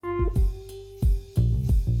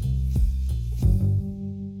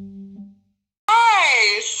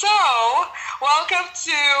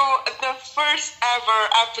ever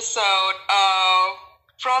episode of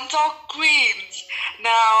Frontal Queens.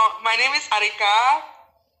 Now, my name is Arika,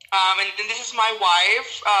 and this is my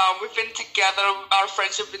wife. We've been together, our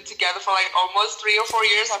friendship been together for like almost 3 or 4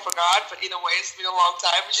 years, I forgot, but either way, it's been a long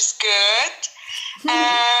time, which is good.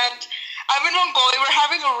 And I'm in Mongolia. We're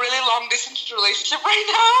having a really long distance relationship right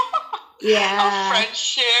now. Our Yeah.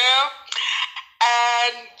 friendship.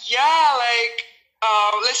 And yeah,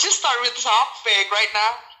 let's just start with the topic right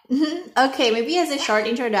now. Okay, maybe as a short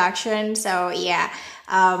introduction. So yeah,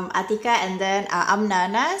 Atika, and then I'm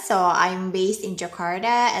Nana. So I'm based in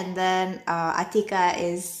Jakarta, and then Atika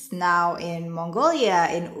is now in Mongolia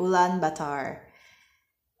in Ulaanbaatar.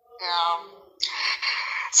 Yeah.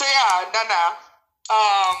 So yeah, Nana,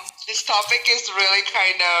 this topic is really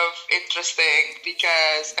kind of interesting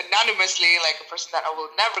because anonymously, like a person that I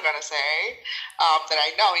will never gonna say, that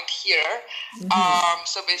I know in here.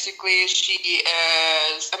 So basically, she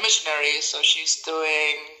is a missionary. So she's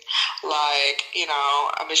doing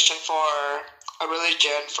a mission for a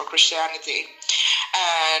religion for Christianity,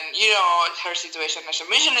 and her situation as a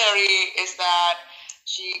missionary is that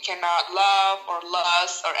she cannot love or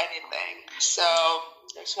lust or anything. So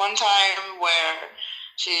there's one time where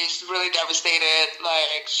she's really devastated,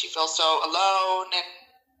 like she feels so alone and,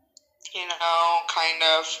 kind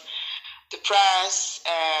of depressed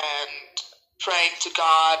and praying to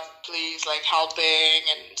God, please, like helping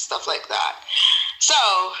and stuff like that. So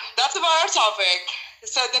that's about our topic.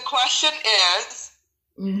 So the question is,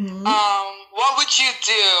 what would you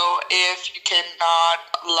do if you cannot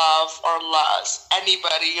love or lust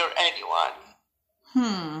anybody or anyone?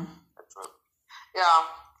 Hmm. Yeah,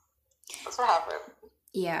 that's what happened.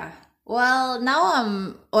 Yeah. Well, now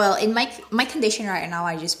in my condition right now.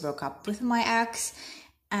 I just broke up with my ex,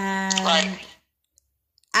 and Right.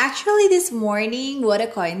 actually this morning, what a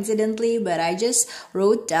coincidentally, but I just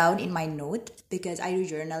wrote down in my note because I do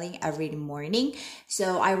journaling every morning.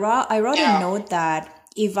 So I wrote a Yeah. note that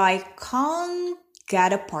if I can't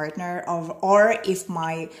get a partner or if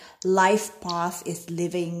my life path is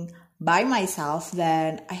living by myself,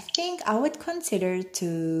 then I think I would consider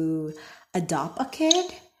to adopt a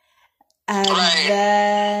kid and Right.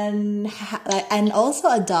 then and also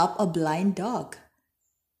adopt a blind dog.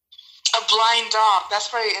 A blind dog. That's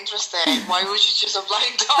very interesting. Why would you choose a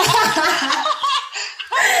blind dog?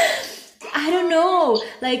 I don't know.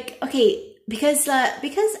 Like, okay, because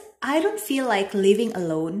I don't feel like living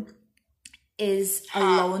alone is a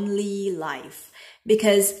lonely life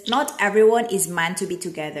because not everyone is meant to be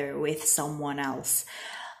together with someone else.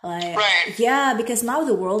 Like, Right. yeah, because now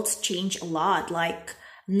the world's changed a lot. Like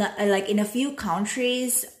in a few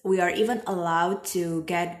countries, we are even allowed to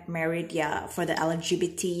get married. Yeah, for the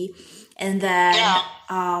LGBT, and then Yeah.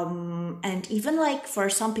 and even like for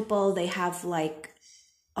some people, they have like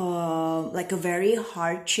a very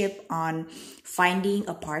hardship on finding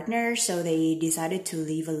a partner, so they decided to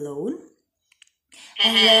live alone.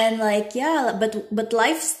 And then like yeah, but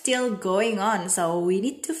life's still going on, so we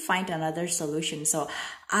need to find another solution. So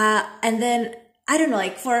and then I don't know,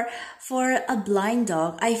 like for a blind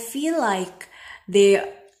dog, I feel like they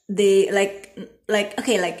like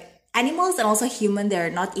okay, like animals and also human, they're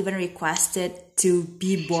not even requested to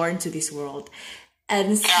be born to this world.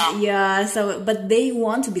 And Yeah. yeah, so but they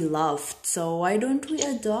want to be loved. So why don't we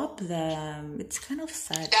adopt them? It's kind of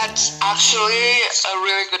sad. That's actually a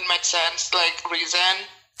really good make sense, reason.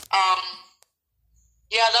 Um,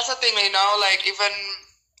 yeah, that's the thing, like even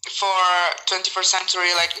for 21st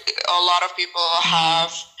century, like a lot of people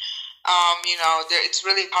have, it's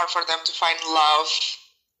really hard for them to find love,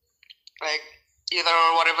 like either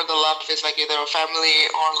whatever the love is, like either a family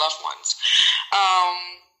or loved ones.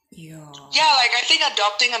 Yeah. Yeah, like I think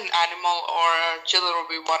adopting an animal or children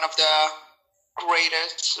will be one of the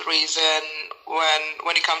greatest reason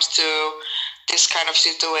when it comes to this kind of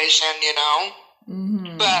situation.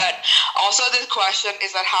 But also the question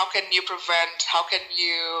is that how can you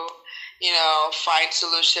find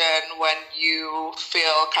solution when you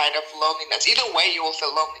feel kind of loneliness? Either way, you will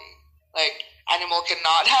feel lonely. Like animal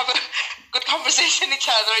cannot have a good conversation with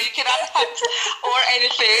each other. You cannot hunt or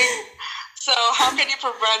anything. So how can you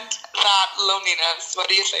prevent that loneliness? What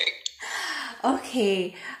do you think?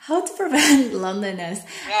 Okay, how to prevent loneliness?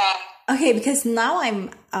 Yeah. Okay, because now I'm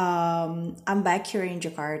back here in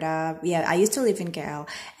Jakarta. Yeah, I used to live in KL,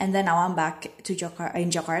 and then now I'm back to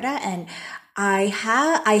Jakarta, and I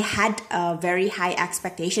had a very high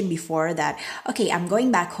expectation before that. Okay, I'm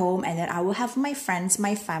going back home, and then I will have my friends,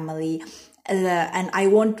 my family, and I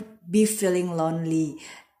won't be feeling lonely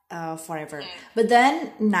forever. But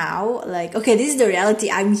then now, like, okay, this is the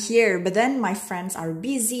reality. I'm here, but then my friends are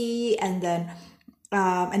busy, and then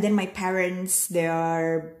And then my parents, they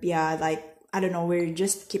are, yeah, like, I don't know, we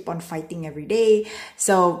just keep on fighting every day.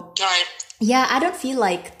 So Right. yeah, I don't feel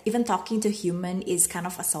like even talking to human is kind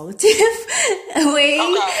of a solutive way.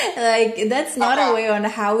 Okay. Like that's not a Okay. way on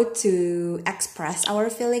how to express our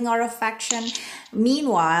feeling or affection.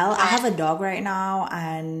 Meanwhile, I have Right. a dog right now,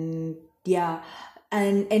 and yeah,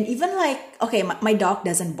 and even like, okay, my dog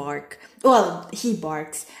doesn't bark. Well, he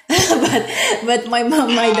barks, but my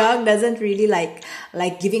Uh-huh. dog doesn't really like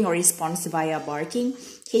giving a response via barking.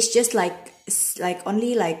 He's just like like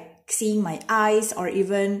only like seeing my eyes, or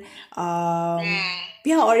even Mm.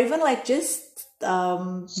 yeah, or even like just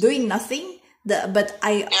doing nothing. But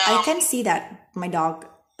I Yeah. can see that my dog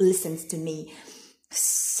listens to me.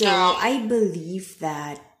 So Yeah. I believe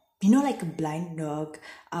that, you know, like a blind dog,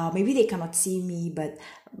 maybe they cannot see me, but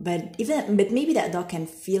maybe that dog can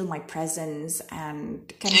feel my presence and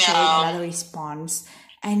can showing Yeah. another response,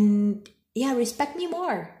 and yeah, respect me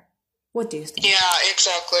more. What do you think? Yeah,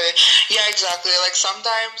 exactly. Yeah, exactly. Like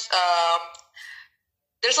sometimes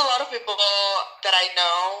there's a lot of people that I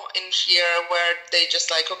know in here where they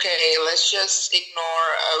just like, okay, let's just ignore,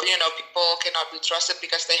 people cannot be trusted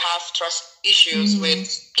because they have trust issues with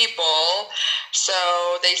Mm-hmm. people. So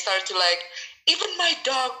they start to like, even my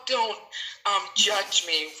dog don't judge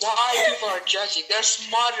me. Why people are judging? They're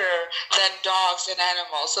smarter than dogs and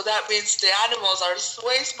animals. So that means the animals are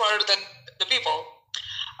way smarter than the people.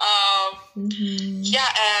 Um, Mm-hmm. yeah,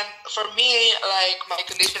 and for me, like my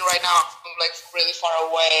condition right now, I'm like really far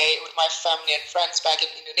away with my family and friends back in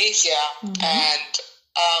Indonesia, Mm-hmm. and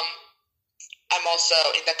um, I'm also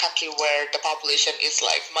in the country where the population is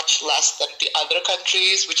like much less than the other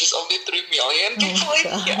countries, which is only 3 million Oh people my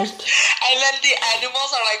in here, god. and then the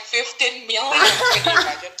animals are like 15 million. Can you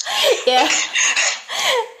imagine? Yeah.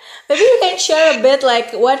 Maybe you can share a bit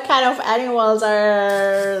like what kind of animals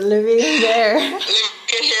are living there. Living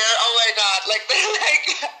here, oh my god, like they're like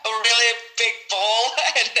a really big bull,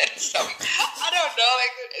 and then some, I don't know,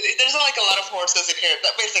 like there's like a lot of horses in here,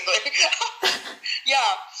 that basically.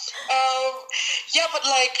 Yeah, yeah, but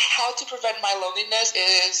like how to prevent my loneliness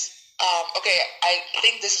is, okay, I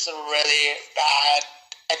think this is a really bad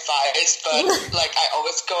advice, but like I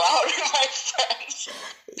always go out with my friends.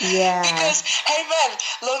 Yeah. Because hey man,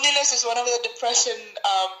 loneliness is one of the depression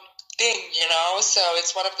thing, so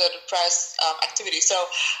it's one of the depressed activities. So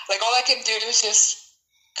like all I can do is just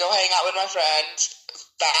go hang out with my friends,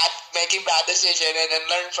 making bad decision, and then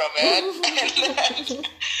learn from it. And then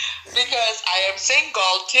because I am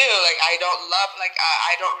single too, like I don't love, like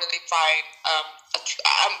I don't really find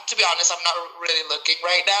to be honest, I'm not really looking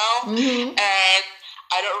right now, Mm-hmm. and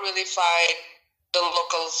I don't really find the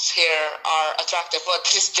locals here are attractive, but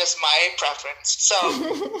this is just my preference. So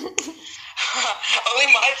only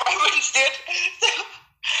my preference, dude. So,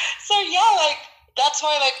 so yeah, like that's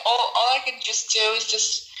why like all I can just do is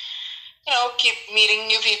just keep meeting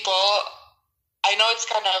new people. I know it's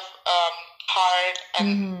kind of hard, and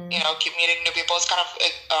Mm-hmm. keep meeting new people. It's kind of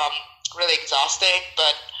really exhausting,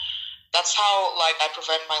 but that's how like I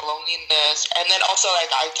prevent my loneliness. And then also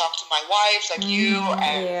like I talk to my wives, like you, Mm-hmm.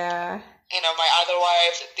 and Yeah. my other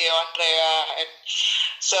wives, Theo, Andrea, and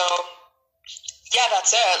so yeah,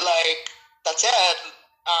 that's it. Like that's it.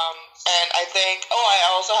 And I think, I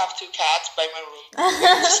also have 2 cats by my room,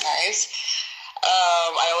 which is nice.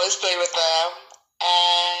 I always play with them,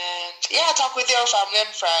 and yeah, talk with your family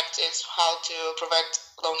and friends is how to prevent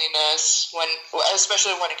loneliness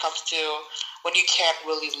especially when it comes to when you can't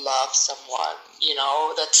really love someone.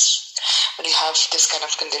 That's when you have this kind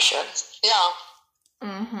of condition. Yeah.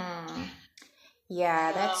 Mm-hmm. Yeah,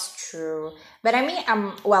 Yeah. that's true. But I mean,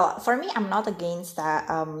 well, for me, I'm not against that.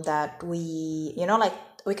 That we, like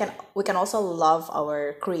we can also love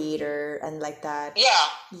our creator and like that. Yeah.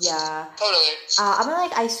 Yeah. Totally. I mean,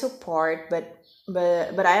 like I support, but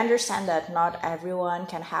I understand that not everyone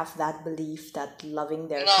can have that belief that loving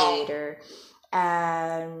their No. creator,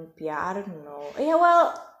 and yeah, I don't know. Yeah,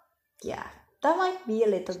 well, yeah, that might be a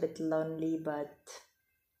little bit lonely, but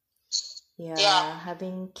Yeah. yeah,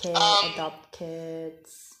 having kids, Um. adopt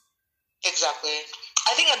kids. Exactly.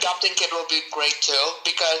 I think adopting kid will be great too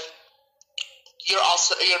because you're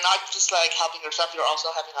not just like helping yourself, you're also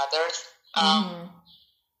helping others. Mm-hmm.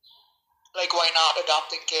 Like why not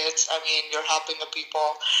adopting kids? I mean, you're helping the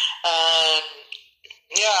people, and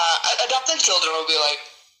yeah, adopting children will be like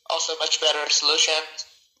also a much better solution.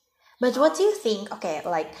 But what do you think? Okay,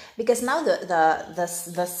 like because now the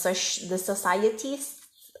society's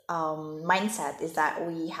mindset is that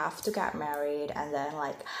we have to get married and then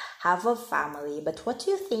like have a family. But what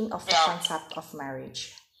do you think of the Yeah, concept of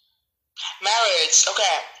marriage? marriage.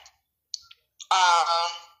 Okay.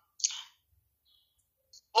 Um,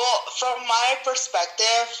 Well, from my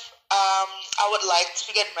perspective, I would like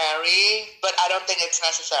to get married, but I don't think it's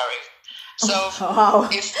necessary. So Wow,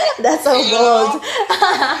 if that's so you bold. know,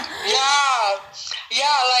 yeah,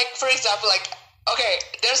 yeah. Like for example, like okay,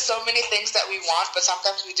 there's so many things that we want, but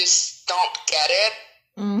sometimes we just don't get it.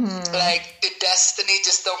 Mm-hmm. Like the destiny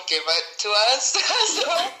just don't give it to us.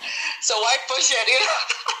 So why push it? You know?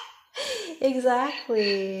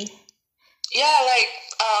 Exactly. Yeah,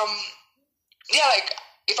 um, like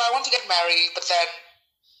if I want to get married, but then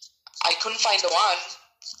I couldn't find the one,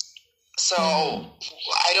 so Mm-hmm.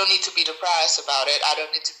 I don't need to be depressed about it. I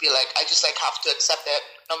don't need to be like I just like have to accept it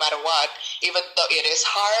no matter what, even though it is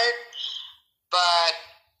hard. But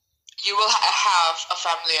you will have a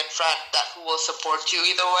family and friend that who will support you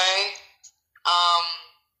either way. Um,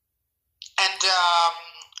 and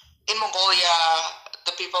in Mongolia,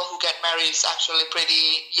 the people who get married is actually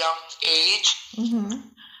pretty young age, Mm-hmm.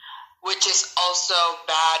 which is also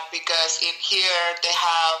bad because in here they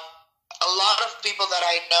have a lot of people that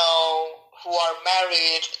I know who are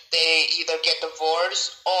married. They either get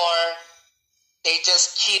divorced or they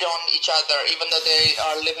just cheat on each other, even though they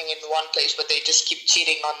are living in one place, but they just keep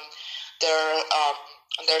cheating their um,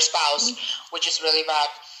 on their spouse, which is really bad.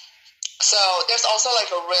 So there's also like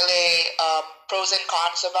a really pros and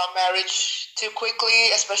cons about marriage too quickly,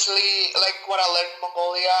 especially like what I learned in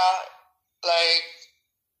Mongolia. Like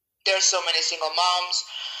there's so many single moms.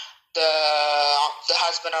 The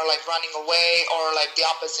husband are like running away or like the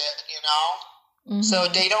opposite, you know. So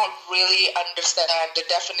Mm-hmm. they don't really understand the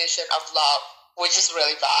definition of love, which is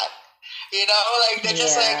really bad. You know, like they're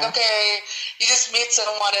just like, Yeah. okay, you just meet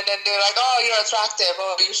someone and then they're like, oh, you're attractive.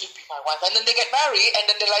 Oh, you should be my wife. And then they get married and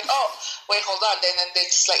then they're like, oh, wait, hold on. And then they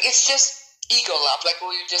just like, it's just ego love, like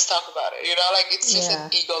we just talked about it. You know, like it's just an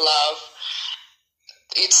Yeah. ego love.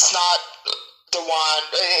 It's not the one.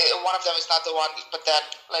 One of them is not the one, but then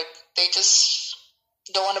like they just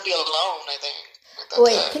don't want to be alone. I think that's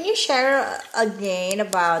Wait, it. can you share again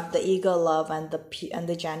about the ego love and and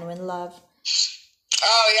the genuine love?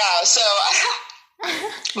 Oh yeah, so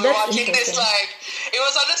we're That's watching this interesting. like it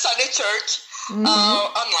was on the Sunday church, Mm-hmm.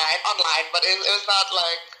 online, but it was not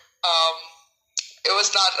like it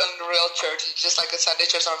was not in the real church. It's just like a Sunday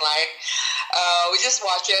church online. We just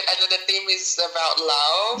watch it, and then the theme is about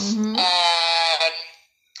love, Mm-hmm. and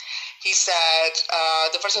he said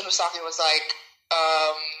the person who's talking was like,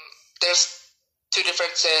 um, there's two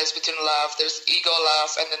differences between love. There's ego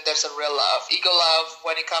love, and then there's a real love. Ego love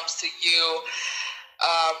when it comes to you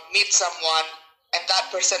meet someone and that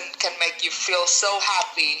person can make you feel so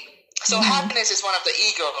happy. So Mm-hmm. happiness is one of the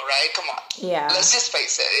ego, right? Come on, Yeah. let's just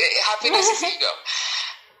face it. Happiness is ego.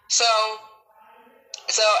 So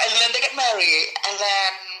and then they get married, and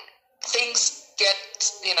then things get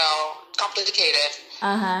complicated,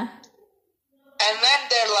 Uh-huh. and then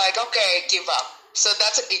they're like, okay, give up. So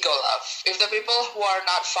that's an ego love. If the people who are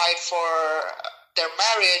not fight for their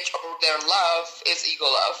marriage or their love is ego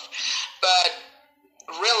love, but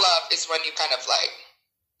real love is when you kind of like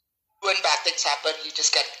when bad things happen, you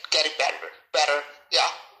just get it better. Yeah,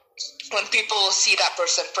 when people see that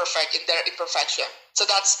person perfect in their imperfection, so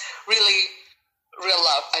that's really real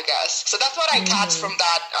love, I guess. So that's what I catch Mm-hmm. from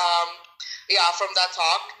that. From that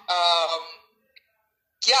talk.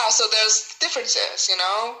 Yeah, so there's differences, you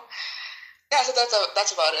know. Yeah, so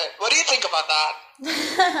that's about it. What do you think about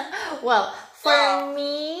that? Well, Yeah, for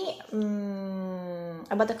me,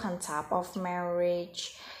 about the concept of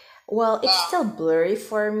marriage, well, it's yeah, still blurry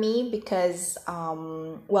for me because,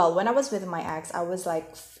 well, when I was with my ex, I was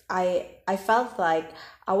like, I felt like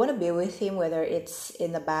I want to be with him, whether it's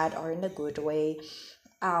in the bad or in the good way.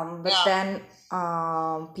 But yeah, then,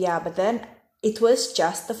 yeah, but then it was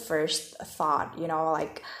just the first thought,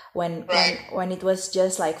 like right, when it was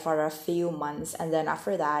just like for a few months, and then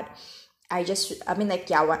after that, I mean, like,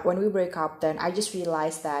 yeah, when we break up, then I just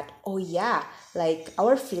realized that, oh yeah, like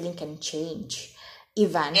our feeling can change yeah,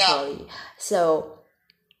 eventually. So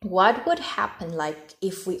what would happen like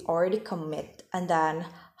if we already commit and then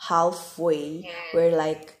halfway mm, we're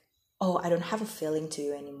like, oh, I don't have a feeling to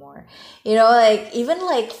you anymore, like even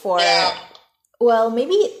like yeah, for, well,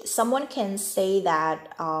 maybe someone can say that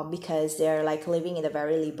because they're like living in a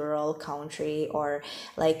very liberal country, or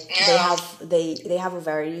like yeah, they have a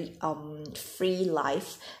very free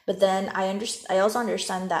life. But then I also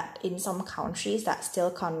understand that in some countries that's still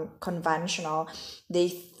conventional.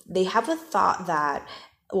 They have a thought that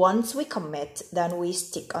once we commit, then we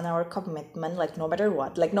stick on our commitment, like no matter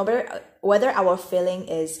what, like no matter whether our feeling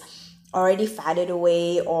is already faded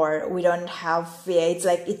away or we don't have, yeah, it's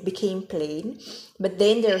like it became plain, but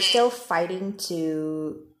then they're still fighting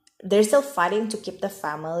to keep the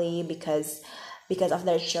family, because because of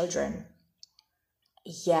their children.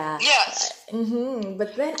 Yeah. Yes. But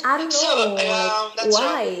then I don't So know, like that's true.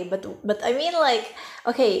 why. But I mean, like,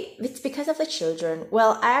 okay, it's because of the children.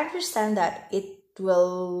 Well, I understand that it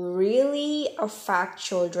will really affect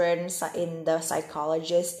children in the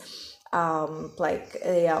psychologist, like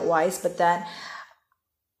yeah, wise. But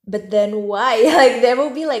then why? Like there will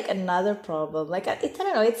be like another problem. Like I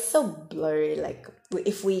don't know. It's so blurry. Like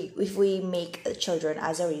if we make children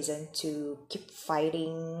as a reason to keep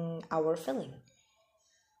fighting our feeling.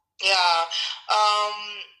 Yeah. Um,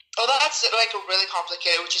 well, that's like a really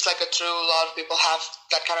complicated, which is like a true. A lot of people have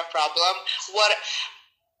that kind of problem. What?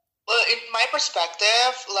 Well, in my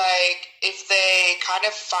perspective, like if they kind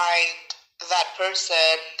of find that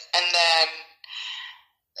person and then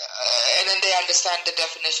they understand the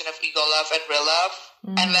definition of ego love and real love,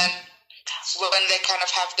 and then when they kind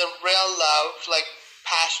of have the real love, like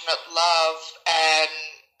passionate love, and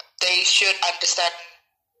they should understand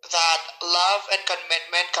that love and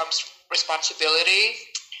commitment comes responsibility.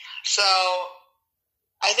 So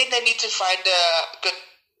I think they need to find a good,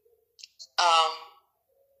 um,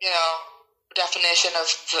 you know, definition of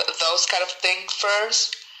those kind of things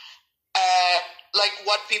first. Like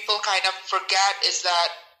what people kind of forget is that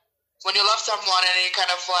when you love someone and you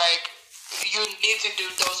kind of like, you need to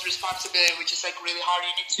do those responsibilities, which is like really hard.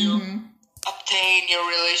 You need to obtain your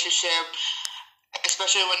relationship,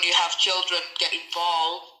 especially when you have children get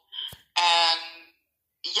involved. And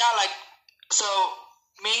yeah, like, so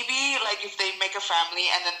maybe like if they make a family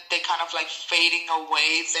and then they kind of like fading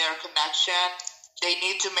away their connection, they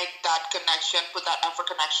need to make that connection, put that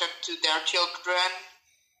effort connection to their children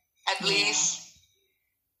at least.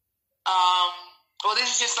 Well,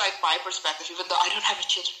 this is just like my perspective, even though I don't have a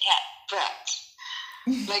children yet, but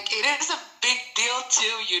like it is a big deal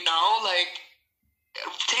too, like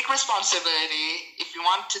take responsibility. If you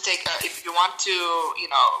want to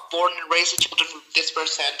born and raise your children with this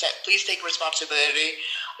person, please take responsibility.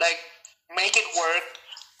 Like make it work.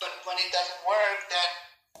 But when it doesn't work, then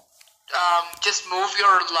just move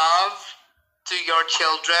your love to your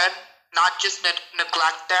children. Not just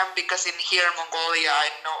neglect them, because in here in Mongolia,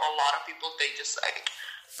 I know a lot of people, they just like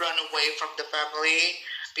run away from the family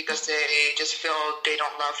because they just feel they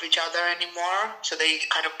don't love each other anymore. So they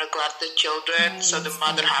kind of neglect the children. So the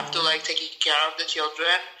mother have to like take care of the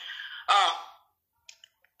children.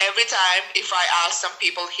 Every time if I ask some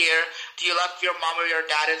people here, do you love your mom or your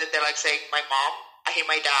dad? And then they're like saying, my mom. I hate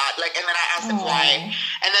my dad. Like, and then I ask them why.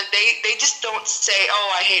 And then they just don't say, oh,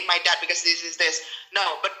 I hate my dad because this.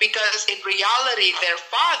 No, but because in reality, their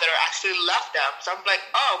father actually left them. So I'm like,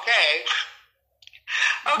 oh, okay.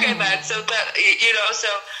 Okay, man. So that, so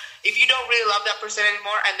if you don't really love that person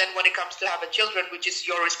anymore, and then when it comes to having children, which is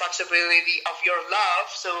your responsibility of your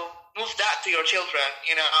love, so move that to your children,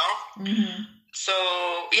 So,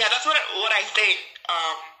 yeah, that's what I think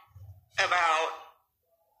about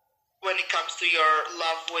when it comes to your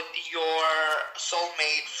love with your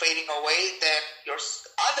soulmate fading away, then your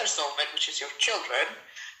other soulmate, which is your children,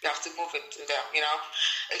 you have to move it to them,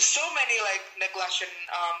 And so many, like, neglection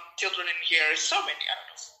children in here, so many, I don't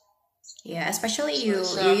know. Yeah, especially you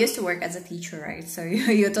used to work as a teacher, right? So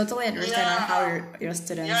you totally understand on how your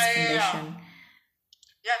students' condition.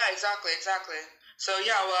 Yeah, exactly. So,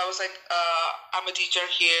 yeah, well, I was like, I'm a teacher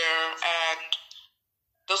here, and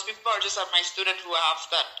those people are just my students who have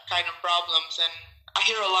that kind of problems, and I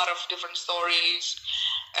hear a lot of different stories,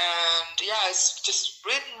 and yeah, it's just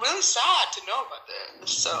really, really sad to know about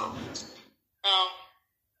this. So,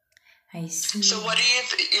 I see. So what do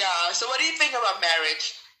you think about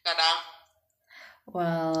marriage, Nana?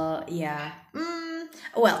 Well, yeah.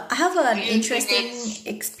 Well, I have an interesting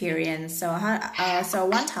experience. So, so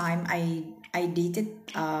one time I dated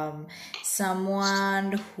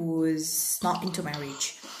someone who's not into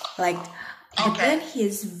marriage, like, but then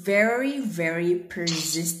he's very, very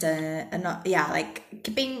persistent, like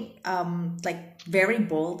keeping like very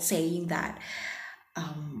bold, saying that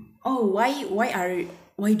oh,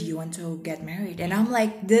 why do you want to get married? And I'm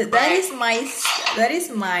like, that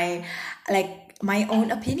is my like my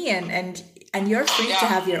own opinion, and you're free to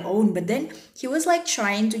have your own. But then he was like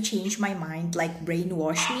trying to change my mind, like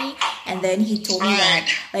brainwash me. And then he told me that,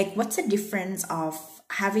 like, what's the difference of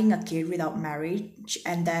having a kid without marriage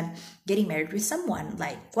and then getting married with someone?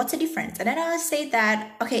 Like, what's the difference? And then I say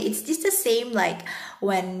that, okay, it's just the same like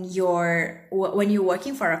when you're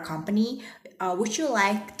working for a company. Would you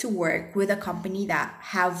like to work with a company that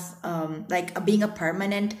have like being a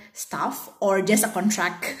permanent staff, or just a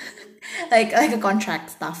contract like a contract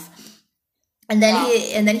staff? And then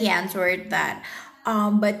he answered that,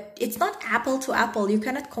 but it's not apple to apple. You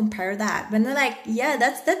cannot compare that. But they're like, yeah,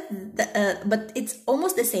 but it's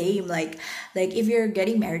almost the same. Like if you're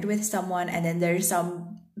getting married with someone and then there's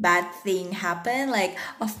some bad thing happen, like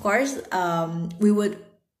of course, we would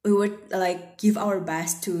like give our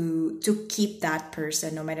best to keep that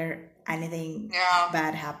person no matter anything Yeah.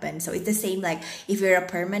 bad happen. So it's the same, like if you're a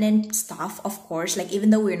permanent staff, of course, like even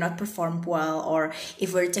though we're not performed well, or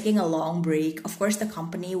if we're taking a long break, of course the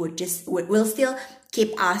company will still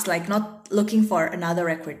keep us, like not looking for another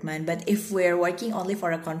recruitment. But if we're working only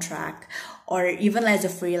for a contract or even as a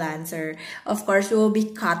freelancer, of course we will be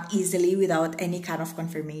cut easily without any kind of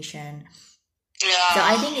confirmation. So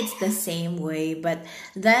I Yeah. think it's the same way, but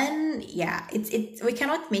then yeah, it's we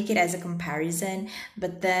cannot make it as a comparison.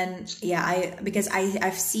 But then yeah, because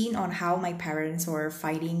I've seen on how my parents were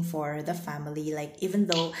fighting for the family. Like even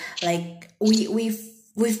though like we've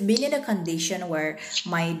been in a condition where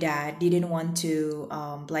my dad didn't want to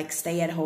like stay at home